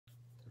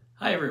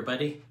Hi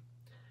everybody.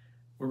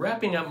 We're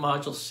wrapping up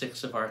Module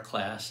 6 of our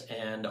class,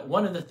 and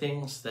one of the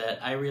things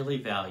that I really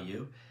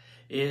value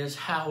is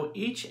how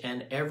each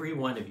and every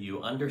one of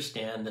you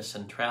understand the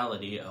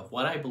centrality of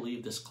what I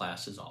believe this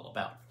class is all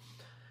about.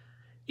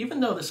 Even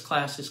though this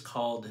class is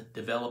called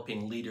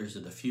Developing Leaders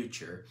of the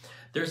Future,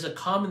 there's a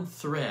common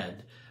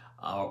thread,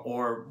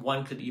 or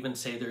one could even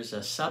say there's a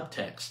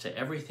subtext to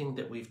everything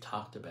that we've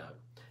talked about,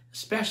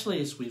 especially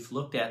as we've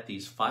looked at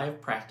these 5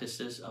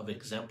 practices of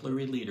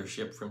exemplary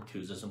leadership from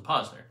Kouzes and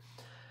Posner.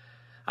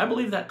 I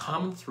believe that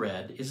common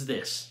thread is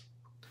this: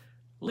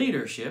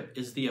 leadership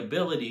is the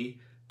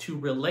ability to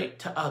relate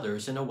to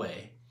others in a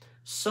way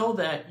so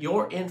that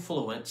your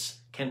influence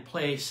can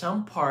play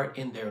some part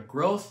in their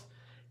growth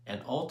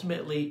and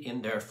ultimately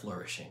in their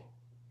flourishing.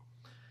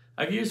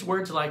 I've used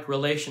words like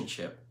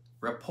relationship,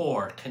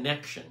 rapport,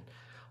 connection,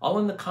 all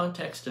in the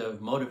context of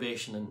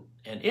motivation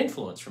and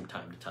influence from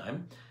time to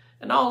time.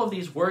 And all of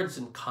these words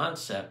and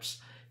concepts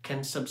can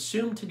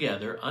subsume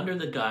together under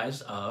the guise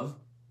of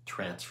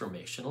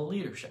transformational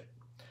leadership.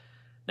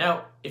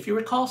 Now, if you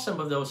recall some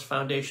of those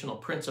foundational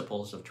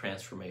principles of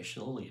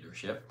transformational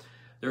leadership,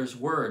 there's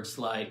words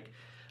like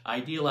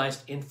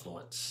idealized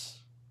influence,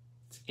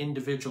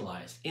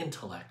 individualized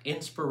intellect,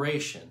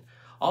 inspiration.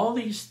 All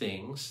these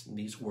things,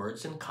 these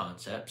words and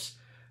concepts,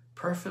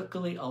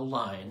 perfectly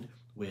align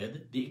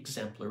with the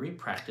exemplary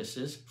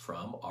practices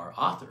from our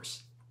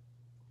authors.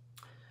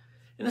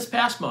 In this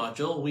past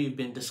module, we've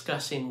been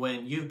discussing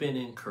when you've been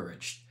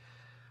encouraged.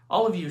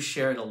 All of you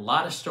shared a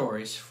lot of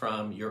stories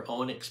from your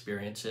own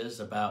experiences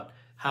about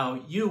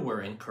how you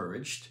were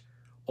encouraged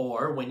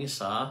or when you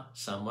saw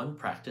someone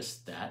practice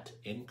that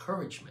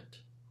encouragement.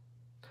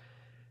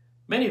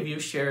 Many of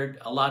you shared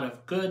a lot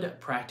of good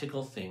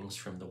practical things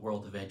from the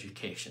world of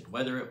education,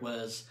 whether it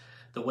was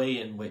the way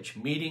in which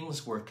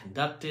meetings were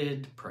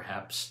conducted,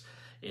 perhaps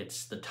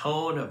it's the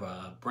tone of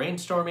a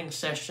brainstorming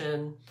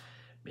session,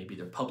 maybe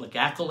they're public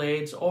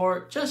accolades,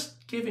 or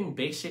just giving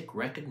basic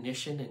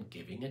recognition and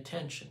giving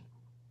attention.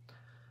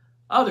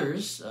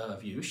 Others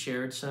of you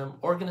shared some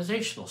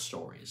organizational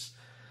stories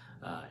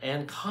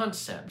and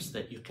concepts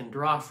that you can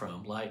draw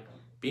from, like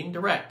being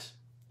direct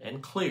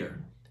and clear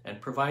and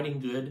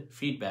providing good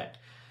feedback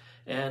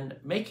and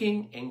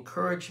making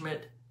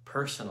encouragement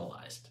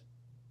personalized.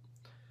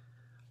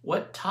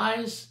 What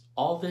ties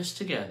all this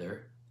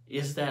together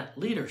is that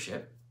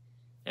leadership,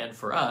 and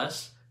for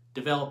us,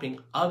 developing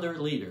other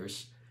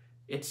leaders,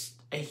 it's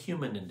a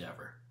human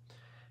endeavor.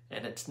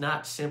 And it's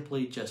not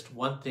simply just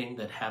one thing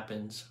that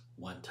happens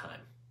one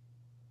time.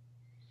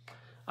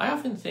 I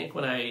often think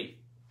when I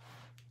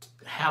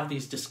have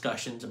these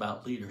discussions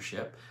about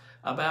leadership,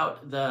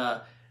 about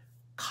the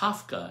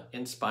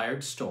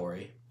Kafka-inspired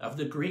story of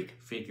the Greek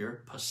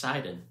figure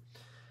Poseidon.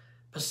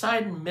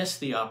 Poseidon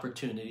missed the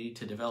opportunity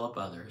to develop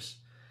others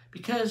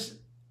because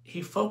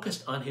he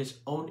focused on his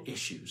own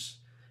issues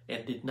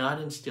and did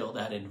not instill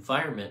that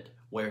environment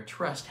where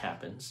trust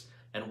happens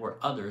and where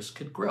others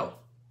could grow.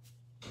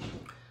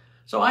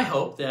 So I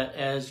hope that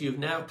as you've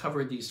now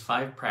covered these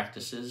 5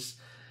 practices,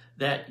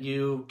 that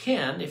you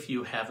can, if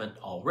you haven't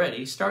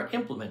already, start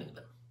implementing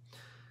them.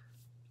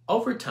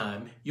 Over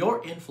time,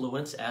 your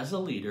influence as a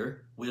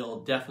leader will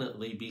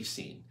definitely be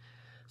seen.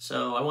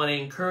 So I want to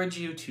encourage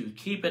you to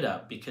keep it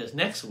up, because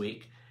next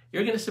week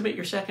you're going to submit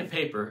your second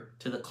paper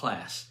to the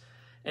class,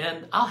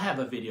 and I'll have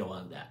a video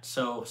on that,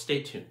 so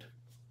stay tuned.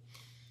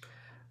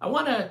 I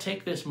want to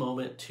take this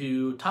moment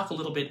to talk a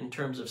little bit in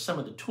terms of some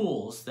of the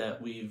tools that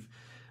we've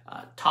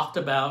talked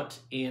about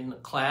in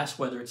class,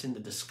 whether it's in the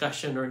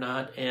discussion or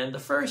not. And the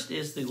first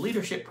is the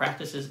Leadership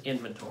Practices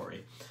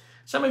Inventory.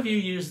 Some of you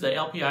use the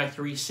LPI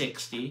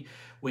 360,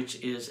 which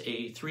is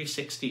a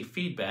 360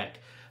 feedback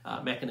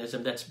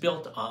mechanism that's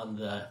built on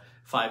the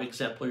 5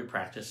 exemplary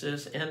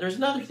practices. And there's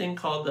another thing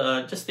called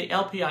just the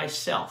LPI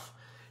Self.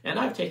 And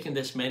I've taken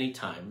this many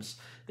times.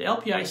 The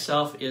LPI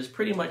Self is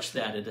pretty much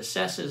that. It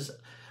assesses,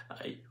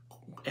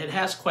 it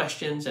has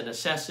questions and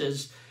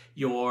assesses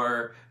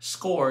your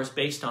scores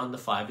based on the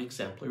 5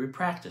 exemplary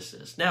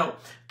practices. Now,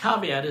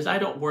 caveat is I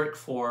don't work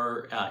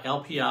for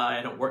LPI,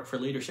 I don't work for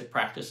leadership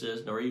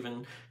practices, nor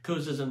even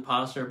Kouzes and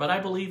Posner, but I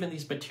believe in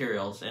these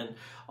materials and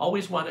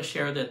always want to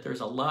share that there's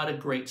a lot of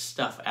great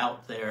stuff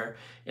out there,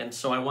 and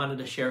so I wanted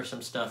to share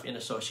some stuff in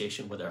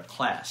association with our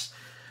class.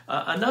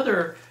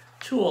 Another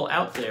tool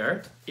out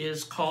there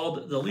is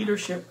called the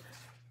Leadership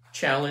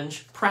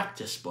Challenge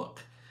Practice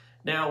Book.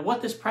 Now,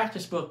 what this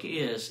practice book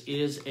is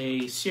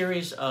a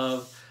series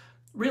of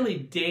really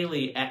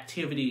daily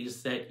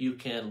activities that you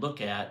can look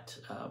at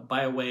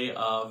by way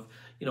of,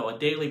 a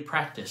daily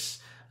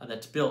practice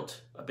that's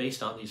built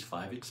based on these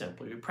 5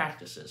 exemplary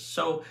practices.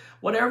 So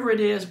whatever it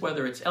is,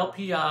 whether it's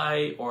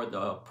LPI or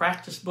the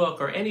practice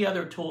book or any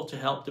other tool to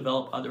help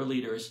develop other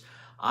leaders,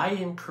 I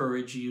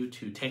encourage you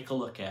to take a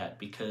look at,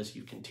 because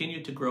you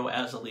continue to grow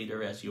as a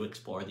leader as you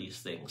explore these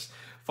things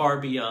far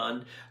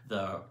beyond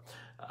the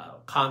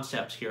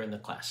concepts here in the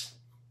class.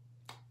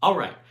 All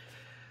right.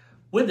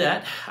 With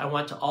that, I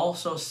want to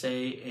also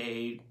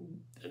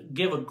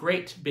give a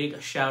great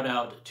big shout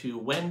out to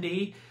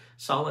Wendy,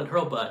 Solid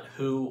Hurlbutt,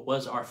 who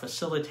was our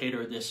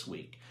facilitator this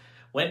week.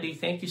 Wendy,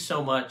 thank you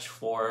so much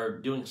for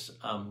doing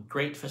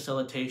great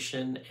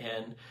facilitation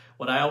and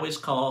what I always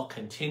call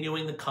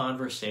continuing the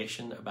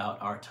conversation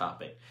about our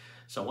topic.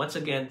 So once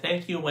again,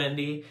 thank you,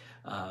 Wendy.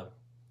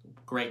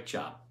 Great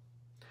job.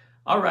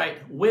 All right,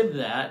 with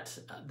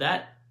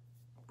that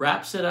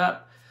wraps it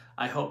up.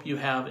 I hope you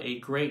have a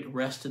great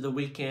rest of the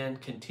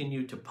weekend.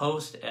 Continue to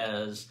post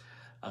as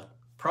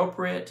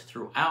appropriate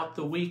throughout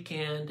the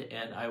weekend,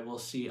 and I will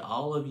see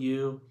all of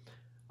you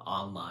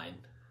online.